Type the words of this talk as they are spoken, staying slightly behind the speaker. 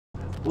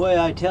Boy,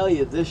 I tell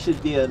you, this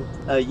should be a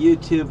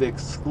YouTube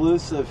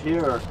exclusive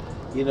here.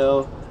 You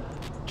know,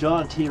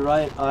 John T.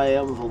 Wright, I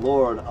am the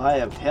Lord. I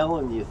am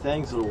telling you,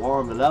 things are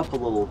warming up a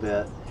little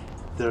bit.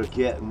 They're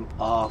getting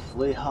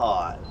awfully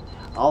hot.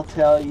 I'll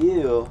tell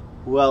you,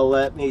 well,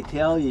 let me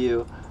tell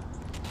you,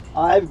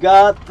 I've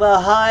got the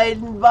hide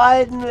and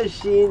Biden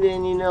machine,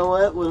 and you know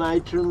what? When I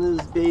turn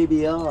this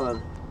baby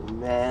on,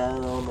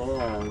 man, oh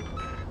man,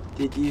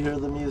 did you hear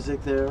the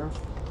music there?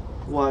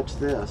 Watch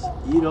this.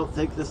 You don't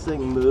think this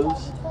thing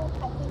moves?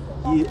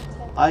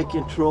 I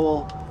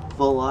control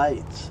the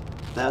lights.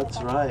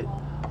 That's right.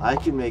 I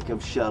can make them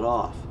shut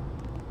off.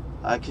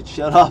 I can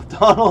shut off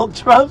Donald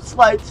Trump's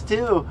lights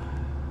too.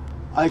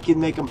 I can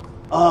make them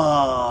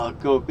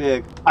go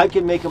big. I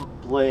can make them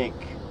blink.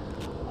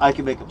 I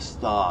can make them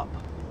stop.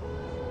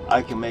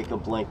 I can make them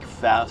blink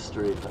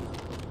faster even.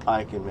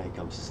 I can make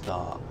them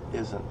stop.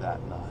 Isn't that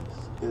nice?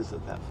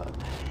 Isn't that fun?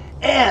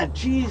 And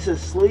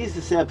Jesus,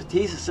 Leesus and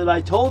Petisa, and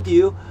I told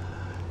you,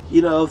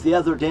 you know, the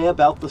other day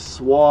about the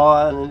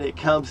swan, and it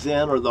comes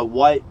in, or the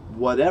white,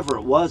 whatever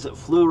it was, it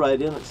flew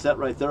right in, it sat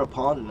right there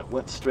upon it, and it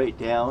went straight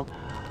down.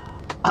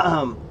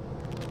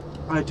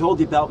 I told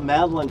you about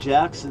Madeline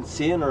Jackson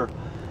seeing her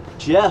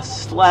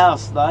just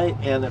last night,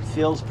 and it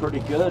feels pretty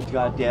good,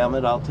 God damn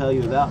it, I'll tell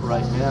you that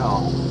right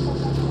now.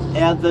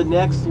 And the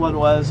next one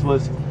was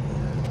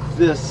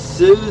this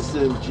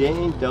Susan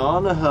Jane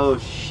Donahoe.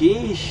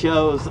 She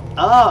shows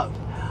up.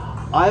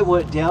 I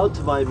went down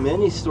to my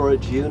mini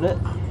storage unit,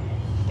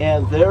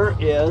 and there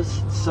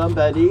is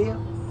somebody,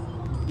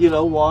 you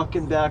know,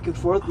 walking back and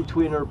forth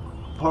between her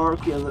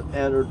park and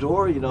her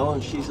door, you know,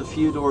 and she's a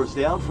few doors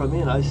down from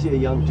me, and I see a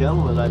young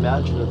gentleman. I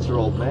imagine it's her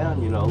old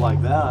man, you know,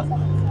 like that.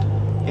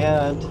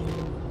 And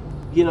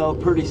you know,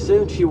 pretty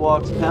soon she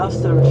walks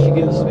past there and she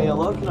gives me a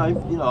look, and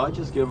I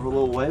just give her a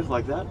little wave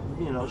like that.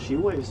 You know, she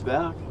waves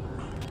back.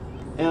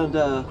 And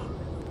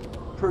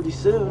pretty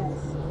soon,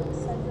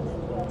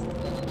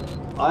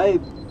 I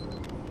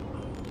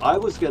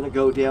was going to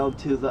go down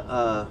to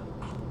the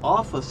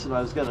office, and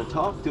I was going to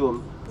talk to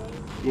him,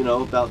 you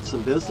know, about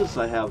some business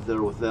I have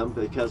there with them,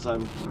 because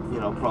I'm,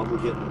 you know,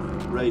 probably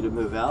getting ready to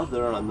move out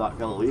there, and I'm not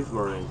going to leave them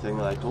or anything.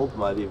 And I told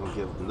them I'd even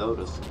give them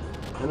notice.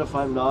 And if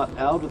I'm not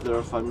out of there,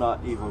 if I'm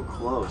not even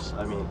close,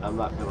 I mean, I'm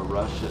not going to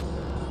rush it.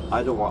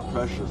 I don't want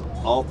pressures.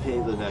 I'll pay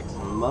the next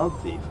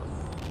month even.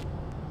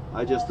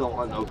 I just don't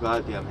want no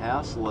goddamn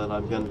hassle, and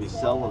I'm going to be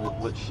selling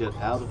what shit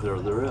out of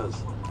there is.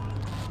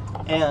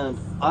 And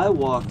I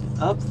walked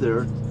up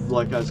there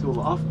like I was going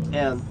off,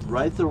 and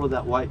right there where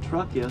that white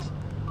truck is,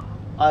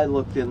 I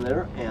looked in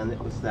there, and it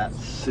was that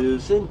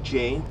Susan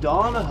Jane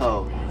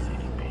Donahoe.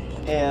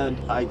 And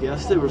I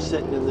guess they were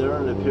sitting in there,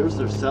 and it appears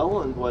they're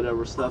selling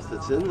whatever stuff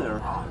that's in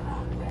there.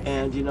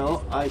 And, you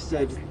know, I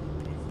said,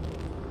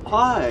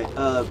 hi,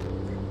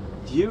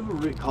 do you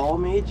recall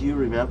me? Do you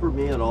remember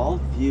me at all?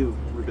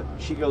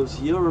 She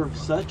goes, you're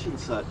such and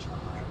such.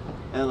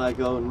 And I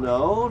go,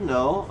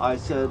 no. I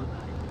said,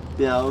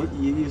 now,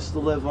 you used to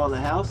live on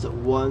a house at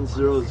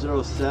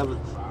 1007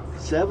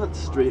 7th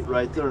Street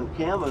right there in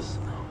Camas,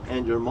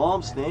 and your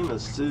mom's name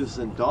is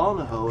Susan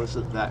Donahoe,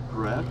 isn't that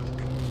correct?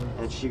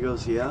 And she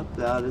goes, yeah,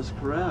 that is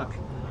correct.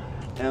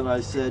 And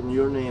I said, and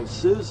your name's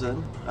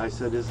Susan? I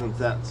said, isn't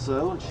that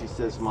so? And she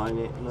says, my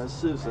name is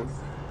Susan.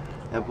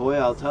 And boy,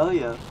 I'll tell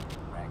you,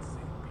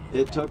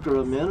 it took her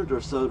a minute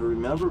or so to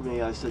remember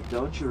me. I said,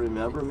 don't you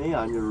remember me?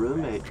 I'm your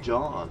roommate,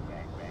 John.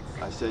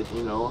 I said,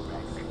 you know,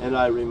 and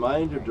I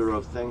reminded her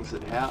of things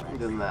that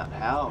happened in that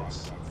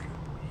house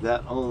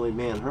that only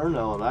me and her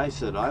know. And I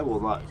said, I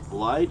will not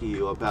lie to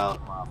you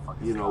about,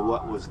 you know,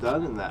 what was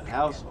done in that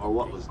house or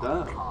what was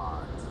done.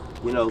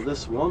 You know,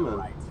 this woman,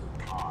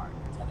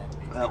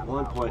 at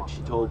one point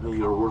she told me,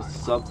 you're worth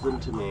something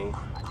to me.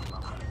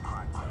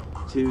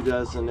 2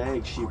 dozen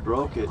eggs. She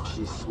broke it.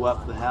 She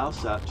swept the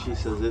house out. She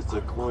says it's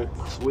a clean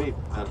sweep.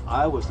 And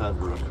I was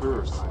under a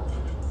curse.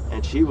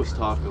 And she was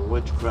talking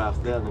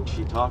witchcraft then, and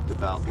she talked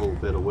about a little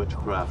bit of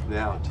witchcraft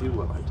now too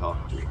when I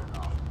talked to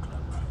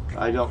her.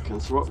 I don't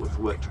consort with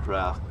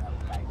witchcraft,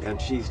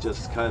 and she's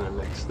just kind of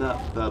mixed up.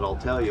 But I'll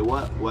tell you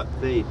what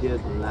they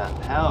did in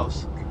that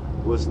house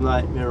was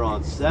nightmare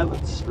on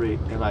 7th Street,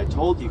 and I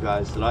told you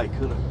guys that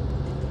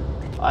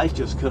I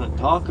just couldn't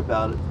talk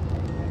about it.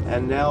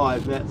 And now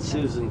I've met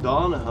Susan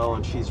Donahoe,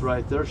 and she's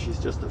right there. She's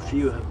just a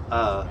few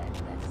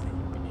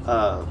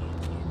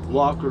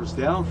lockers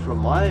down from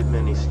my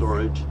mini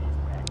storage,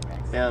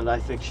 and I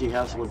think she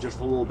has one just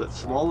a little bit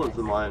smaller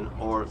than mine,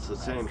 or it's the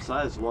same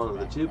size, one of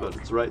the two, but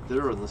it's right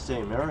there in the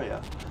same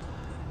area.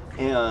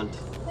 And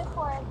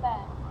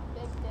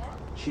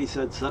she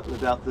said something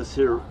about this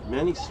here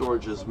mini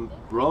storage has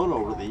grown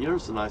over the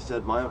years, and I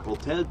said, my Uncle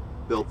Ted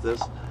built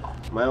this.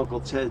 My Uncle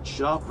Ted's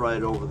shop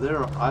right over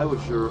there. I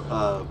was your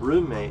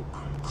roommate,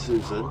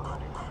 Susan,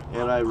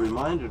 and I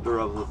reminded her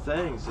of the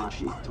things, and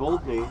she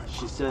told me,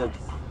 she said,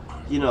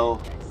 you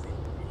know,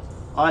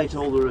 I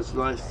told her it's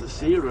nice to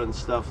see her and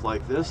stuff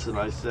like this, and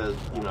I said,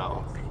 you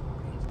know,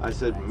 I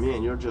said, me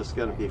and you're just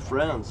going to be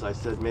friends. I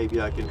said, maybe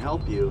I can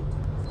help you.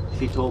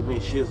 She told me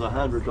she was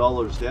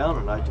 $100 down,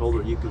 and I told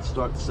her you could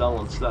start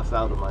selling stuff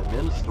out of my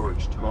mini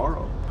storage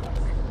tomorrow.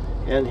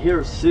 And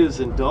here's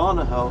Susan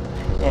Donahoe,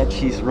 and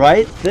she's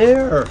right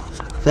there.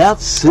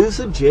 That's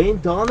Susan Jane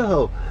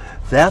Donahoe.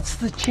 That's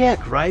the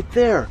chick right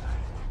there.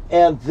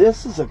 And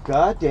this is a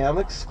goddamn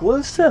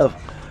exclusive.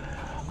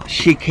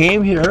 She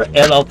came here,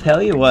 and I'll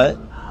tell you what,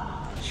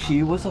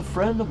 she was a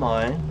friend of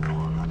mine,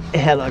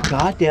 and I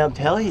goddamn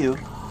tell you,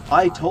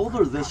 I told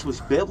her this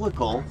was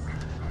biblical,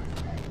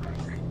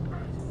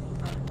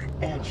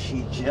 and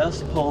she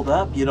just pulled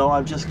up. You know,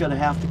 I'm just going to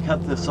have to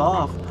cut this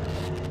off.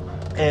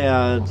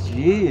 And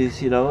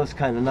geez, you know, it's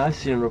kind of nice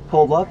seeing her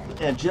pull up.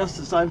 And just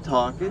as I'm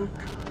talking,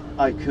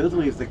 I could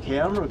leave the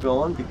camera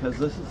going because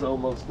this is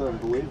almost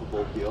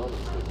unbelievable, to be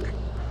honest with you.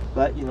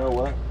 But you know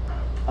what?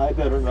 I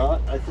better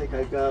not. I think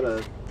I got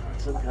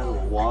some kind of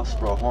a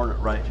wasp or a hornet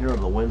right here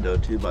in the window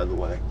too, by the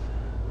way.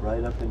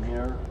 Right up in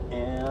here.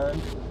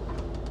 And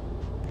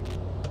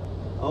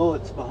oh,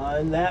 it's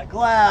behind that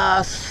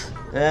glass.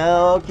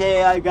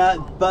 Okay, I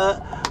got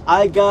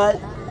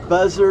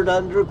buzzard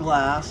under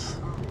glass.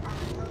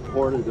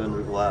 Hornet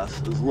under glass.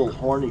 It was a little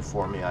horny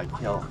for me, I'd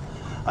tell.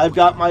 I've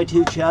got my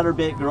two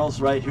chatterbait girls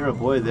right here.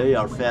 Boy, they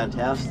are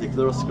fantastic.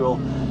 This girl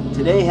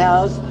today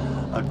has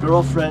a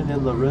girlfriend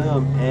in the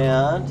room,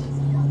 and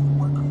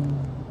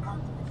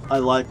I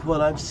like what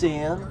I'm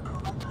seeing.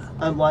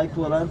 I like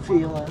what I'm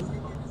feeling.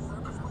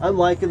 I'm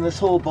liking this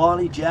whole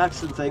Bonnie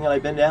Jackson thing, and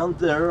I've been down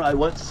there. I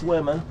went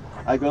swimming.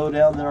 I go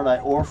down there and I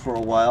oar for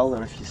a while,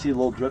 and if you see a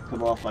little drip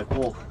come off my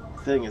pole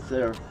thing, it's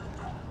there.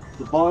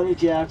 The Bonnie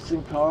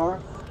Jackson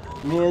car.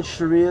 Me and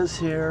Sharia's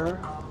here.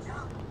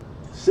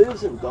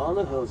 Susan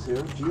Donahoe's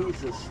here.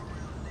 Jesus.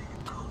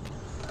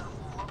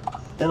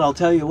 And I'll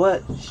tell you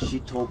what, she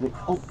told me,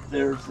 oh,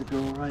 there's the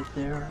girl right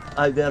there.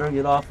 I better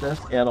get off this,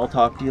 and I'll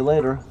talk to you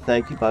later.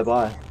 Thank you.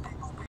 Bye-bye.